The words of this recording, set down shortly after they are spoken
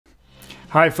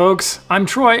Hi folks, I'm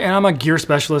Troy and I'm a gear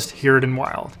specialist here at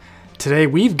Enwild. Today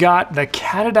we've got the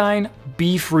Katadyn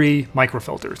BeFree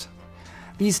microfilters.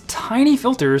 These tiny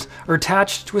filters are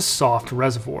attached to a soft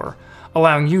reservoir,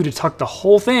 allowing you to tuck the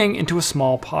whole thing into a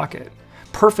small pocket.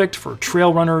 Perfect for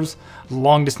trail runners,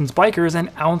 long distance bikers,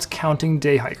 and ounce counting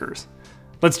day hikers.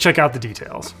 Let's check out the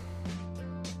details.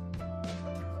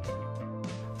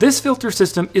 This filter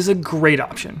system is a great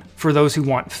option for those who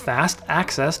want fast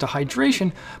access to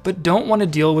hydration but don't want to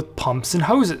deal with pumps and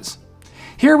hoses.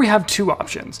 Here we have two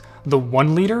options, the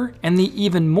 1 liter and the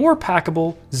even more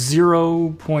packable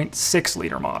 0.6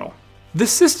 liter model.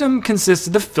 This system consists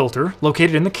of the filter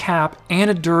located in the cap and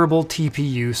a durable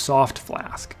TPU soft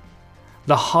flask.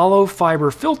 The hollow fiber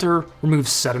filter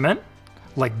removes sediment,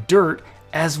 like dirt,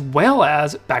 as well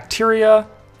as bacteria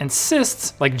and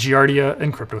cysts like Giardia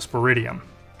and Cryptosporidium.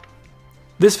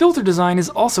 This filter design is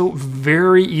also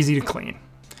very easy to clean.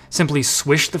 Simply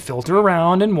swish the filter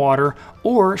around in water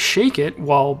or shake it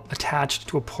while attached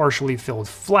to a partially filled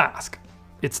flask.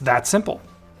 It's that simple.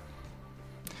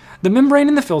 The membrane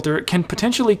in the filter can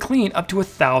potentially clean up to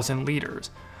 1,000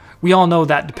 liters. We all know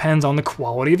that depends on the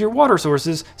quality of your water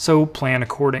sources, so plan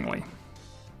accordingly.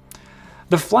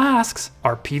 The flasks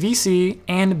are PVC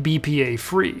and BPA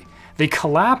free. They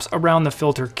collapse around the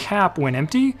filter cap when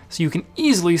empty, so you can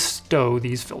easily stow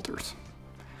these filters.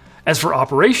 As for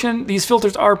operation, these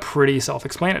filters are pretty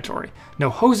self-explanatory. No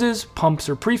hoses, pumps,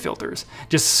 or pre-filters.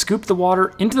 Just scoop the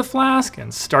water into the flask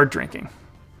and start drinking.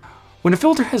 When a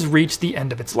filter has reached the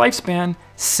end of its lifespan,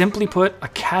 simply put a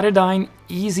Katadyn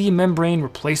Easy Membrane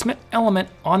Replacement element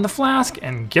on the flask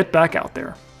and get back out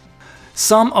there.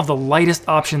 Some of the lightest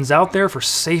options out there for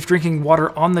safe drinking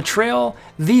water on the trail,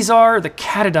 these are the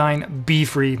Katadyn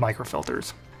BeFree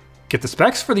microfilters. Get the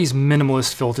specs for these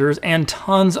minimalist filters and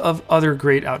tons of other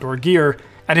great outdoor gear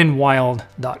at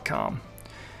Enwild.com.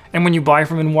 And when you buy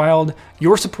from Enwild,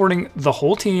 you're supporting the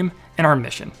whole team and our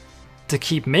mission to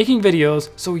keep making videos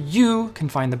so you can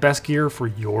find the best gear for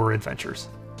your adventures.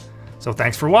 So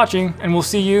thanks for watching, and we'll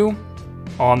see you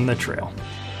on the trail.